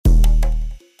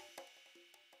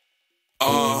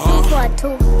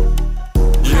too.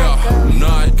 Yeah,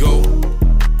 not go.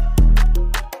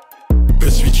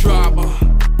 Bitch, we trap,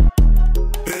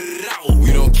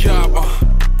 we don't cap,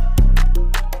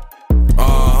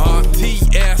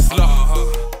 TS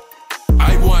law.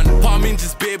 I won, palm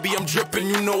inches, baby, I'm dripping,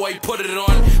 you know I put it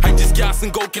on. I just gas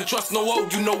and go, can trust no hoe,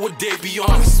 you know what they be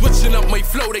on. Switching up my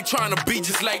flow, they tryna be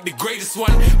just like the greatest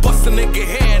one. Bust a nigga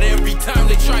head every time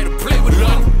they try to play with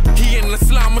one. He in the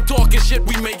slime, talking shit,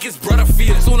 we make his brother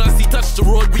feel. Soon as he touch the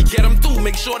road, we get him through,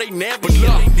 make sure they never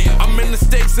look. I'm in the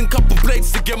States and couple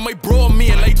plates to get my bro a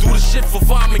meal. I do the shit for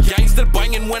farming, gang still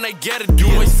banging when I get it. Do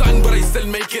my son, but I still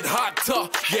make it hotter.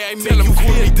 Yeah, I make him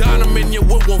cool me down, I'm in your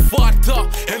with one farter.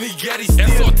 And he get his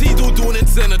SRT doing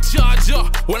it in a charger.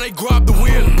 When I grab the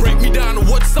wheel, break me down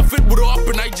the wood, stuff it with up,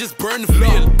 and I just burn the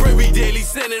field. Pray we daily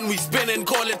sinning, we spinning,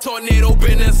 call it tornado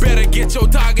business. Better get your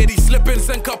target, he slipping,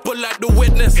 send couple like the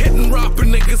witness. Hitting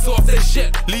rapping niggas off that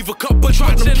shit, leave a couple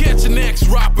trying to catch an ex,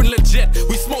 rapping legit.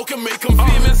 We smoke and make him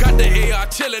famous. Got the AR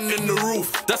chilling in the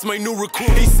roof, that's my new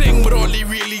recruit. He sing, but all he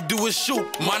really do is shoot.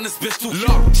 Man, this bitch too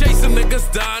low. Chasing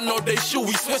niggas down, all they shoot.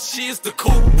 We switch, she is the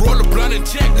coupe. Roll a blunt and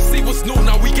check to see what's new.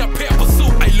 Now we got pepper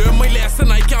soup. I learned my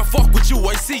lesson, I can't fuck with you.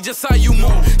 I see just how you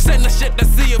move. Send the shit to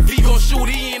see if he gon' shoot.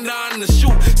 He ain't on the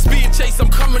shoot. Speed chase, I'm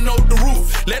coming out the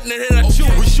roof, letting it hit at you.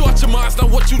 We short your minds, now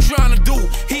what you tryna do?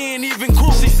 He ain't even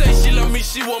cool. She say she love me,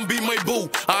 she won't be my boo.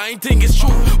 I ain't think it's true.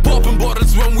 Popping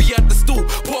bottles when we at the stool.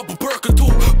 Pop a perk or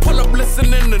two. Pull up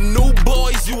listening to new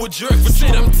boys. You a jerk for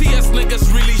shit. Them TS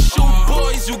niggas really shoot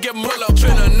boys. You get pull up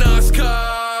in a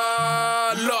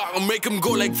NASCAR law. I'll make them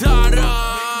go like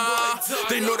Tada.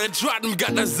 They know that drop them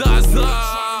got the Zaza.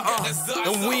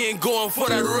 And we ain't going for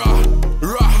that rah.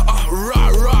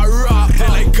 They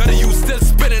like, gotta you still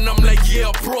spinning? I'm like,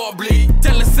 yeah, probably.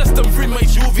 Tell the system free my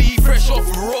juvie, fresh off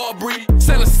a robbery.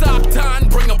 Send a sock time,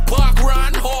 bring a park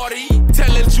round hardy.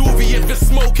 Tellin' juvie if it's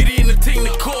smoke, it ain't a thing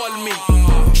to call me.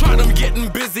 Tried him getting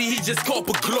busy, he just caught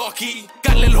a Glocky.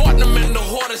 Got Lil Hortnum in the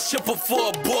hardest chipper for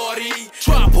a body.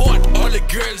 Trap hard, all the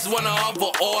girls wanna have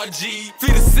a orgy.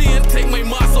 Feed the sea and take my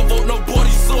mask off,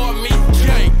 nobody saw